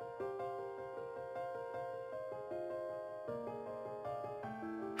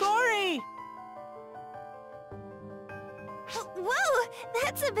 Cory! Whoa,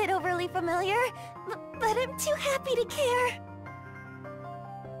 that's a bit overly familiar, but I'm too happy to care.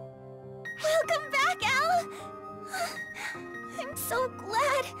 Welcome back, Al! I'm so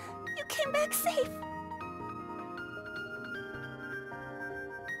glad you came back safe.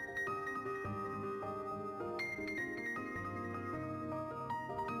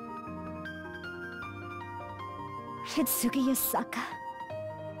 Hitsugi Yasaka.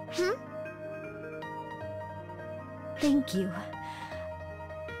 Thank you.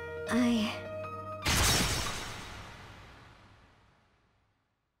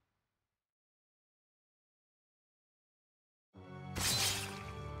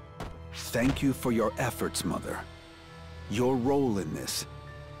 Thank you for your efforts, Mother. Your role in this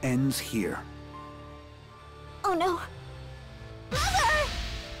ends here. Oh no. Mother!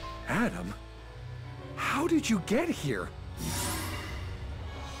 Adam? How did you get here?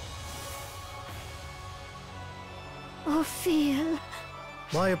 Ophir.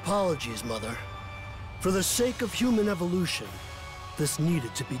 My apologies, Mother. For the sake of human evolution, this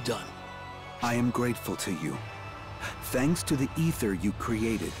needed to be done. I am grateful to you. Thanks to the ether you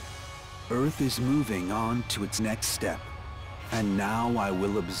created, Earth is moving on to its next step. And now I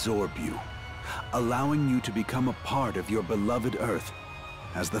will absorb you, allowing you to become a part of your beloved Earth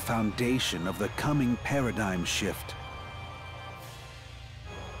as the foundation of the coming paradigm shift.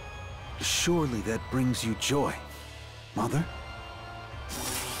 Surely that brings you joy, Mother?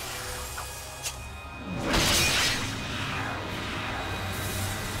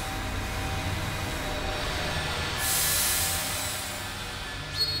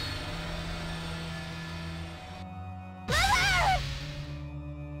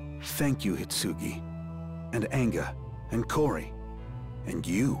 Thank you, Hitsugi, and Anga, and Cory, and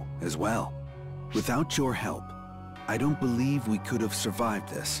you as well. Without your help, I don't believe we could have survived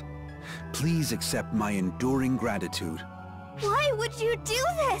this. Please accept my enduring gratitude. Why would you do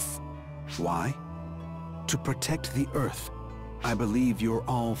this? Why? To protect the Earth. I believe you're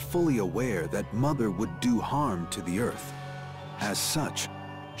all fully aware that Mother would do harm to the Earth. As such,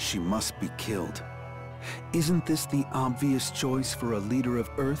 she must be killed. Isn't this the obvious choice for a leader of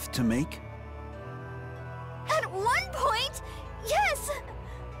Earth to make? At one point, yes!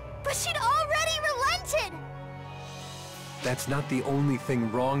 But she'd already relented! That's not the only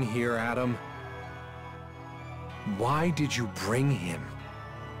thing wrong here, Adam. Why did you bring him?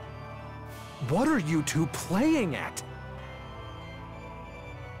 What are you two playing at?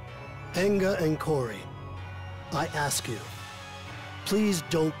 Anga and Cory, I ask you, please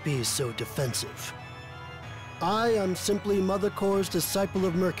don't be so defensive. I am simply Mother Core's disciple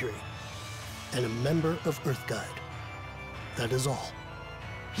of Mercury, and a member of Earthguide. That is all.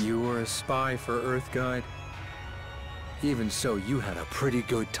 You were a spy for Earthguide? Even so, you had a pretty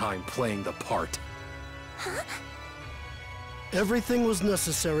good time playing the part. Huh? Everything was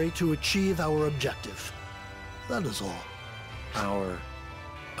necessary to achieve our objective. That is all. Our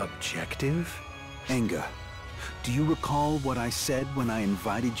objective? Anga, do you recall what I said when I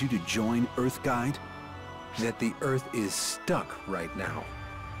invited you to join Earthguide? That the Earth is stuck right now.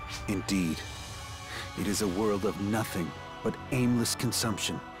 Indeed. It is a world of nothing but aimless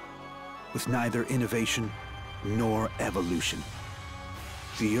consumption, with neither innovation nor evolution.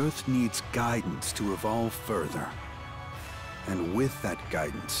 The Earth needs guidance to evolve further. And with that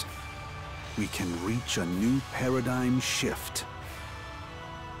guidance, we can reach a new paradigm shift.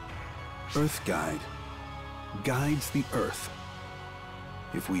 Earth Guide guides the Earth.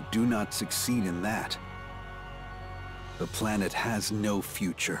 If we do not succeed in that, the planet has no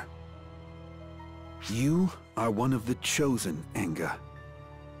future. You are one of the chosen, Enga.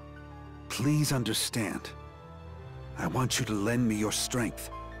 Please understand. I want you to lend me your strength.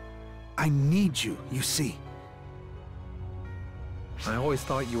 I need you, you see. I always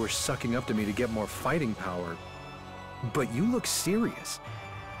thought you were sucking up to me to get more fighting power. But you look serious.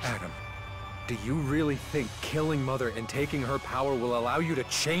 Adam, do you really think killing Mother and taking her power will allow you to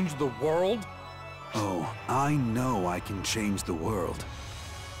change the world? Oh, I know I can change the world.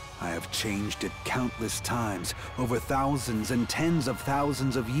 I have changed it countless times, over thousands and tens of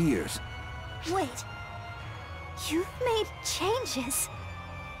thousands of years. Wait. You've made changes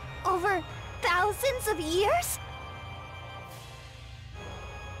over thousands of years?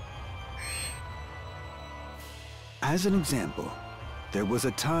 As an example, there was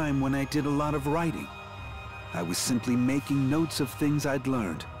a time when I did a lot of writing. I was simply making notes of things I'd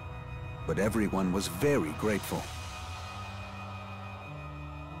learned, but everyone was very grateful.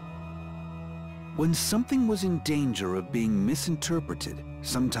 When something was in danger of being misinterpreted,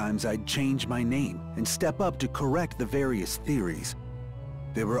 sometimes I'd change my name and step up to correct the various theories.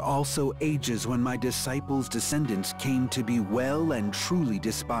 There were also ages when my disciples' descendants came to be well and truly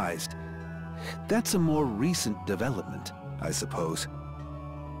despised. That's a more recent development, I suppose.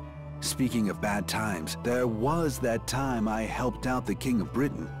 Speaking of bad times, there was that time I helped out the King of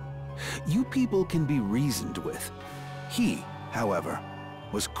Britain. You people can be reasoned with. He, however,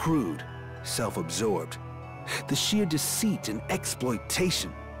 was crude, self-absorbed. The sheer deceit and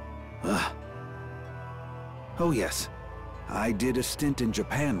exploitation. Ugh. Oh yes, I did a stint in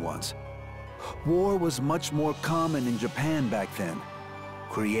Japan once. War was much more common in Japan back then,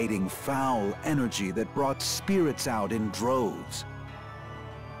 creating foul energy that brought spirits out in droves.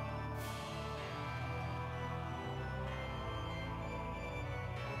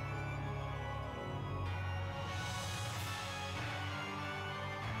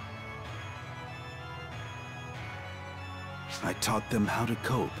 I taught them how to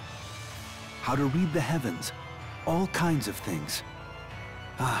cope, how to read the heavens, all kinds of things.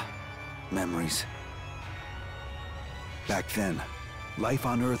 Ah, memories. Back then, life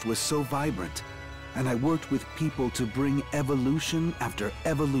on Earth was so vibrant, and I worked with people to bring evolution after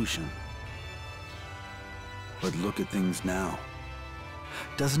evolution. But look at things now.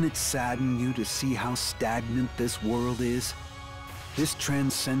 Doesn't it sadden you to see how stagnant this world is? This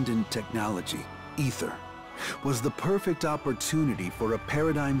transcendent technology, ether, was the perfect opportunity for a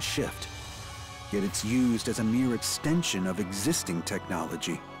paradigm shift, yet it's used as a mere extension of existing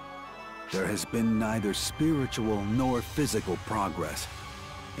technology. There has been neither spiritual nor physical progress.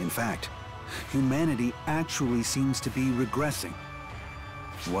 In fact, humanity actually seems to be regressing.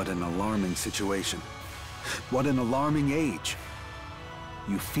 What an alarming situation. What an alarming age.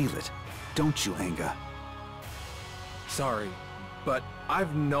 You feel it, don't you, Enga? Sorry, but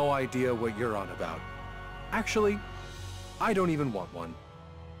I've no idea what you're on about. Actually, I don't even want one.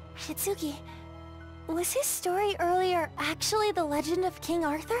 Hitsuki, was his story earlier actually the legend of King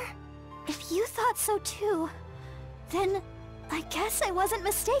Arthur? If you thought so too, then I guess I wasn't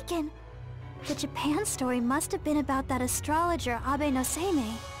mistaken. The Japan story must have been about that astrologer Abe no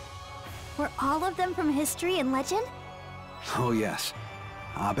Seimei. Were all of them from history and legend? Oh yes,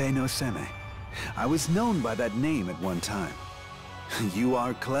 Abe no Seimei. I was known by that name at one time. You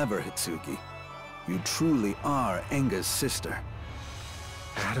are clever, Hitsuki. You truly are Enga's sister.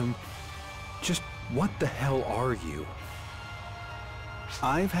 Adam, just what the hell are you?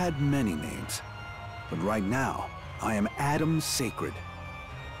 I've had many names, but right now, I am Adam Sacred,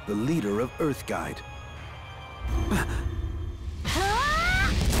 the leader of Earth Guide.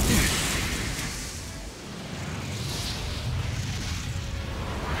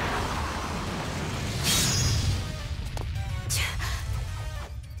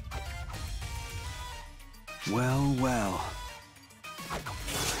 Well, well.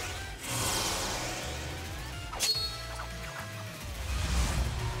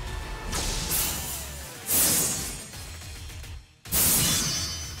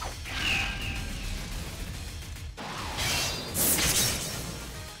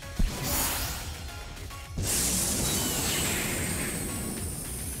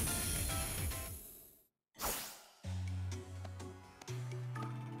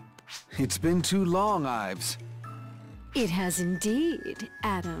 It's been too long, Ives. It has indeed,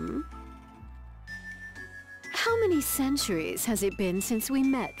 Adam. How many centuries has it been since we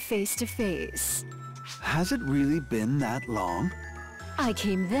met face to face? Has it really been that long? I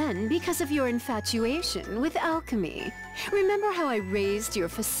came then because of your infatuation with alchemy. Remember how I razed your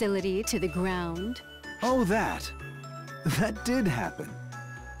facility to the ground? Oh, that. That did happen.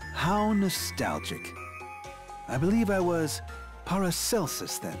 How nostalgic. I believe I was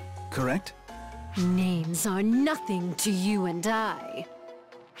Paracelsus then, correct? Names are nothing to you and I.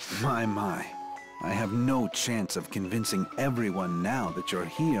 My. I have no chance of convincing everyone now that you're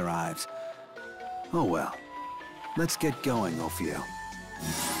here, Ives. Oh well. Let's get going, Ophio.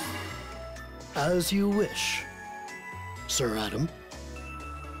 As you wish, Sir Adam.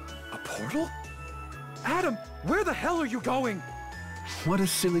 A portal? Adam, where the hell are you going? What a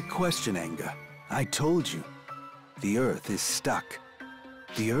silly question, Enga. I told you. The Earth is stuck.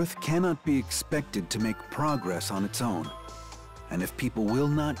 The Earth cannot be expected to make progress on its own. And if people will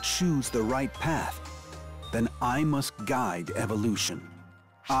not choose the right path, then I must guide evolution.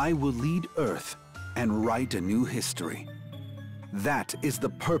 I will lead Earth and write a new history. That is the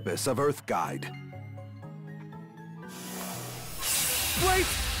purpose of Earth Guide. Wait!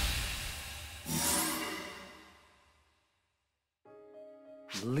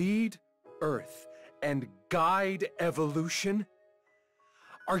 Lead Earth and guide evolution?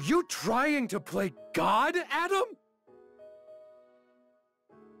 Are you trying to play God, Adam?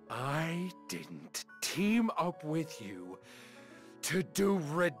 I didn't team up with you to do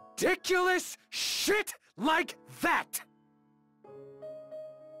ridiculous shit like that!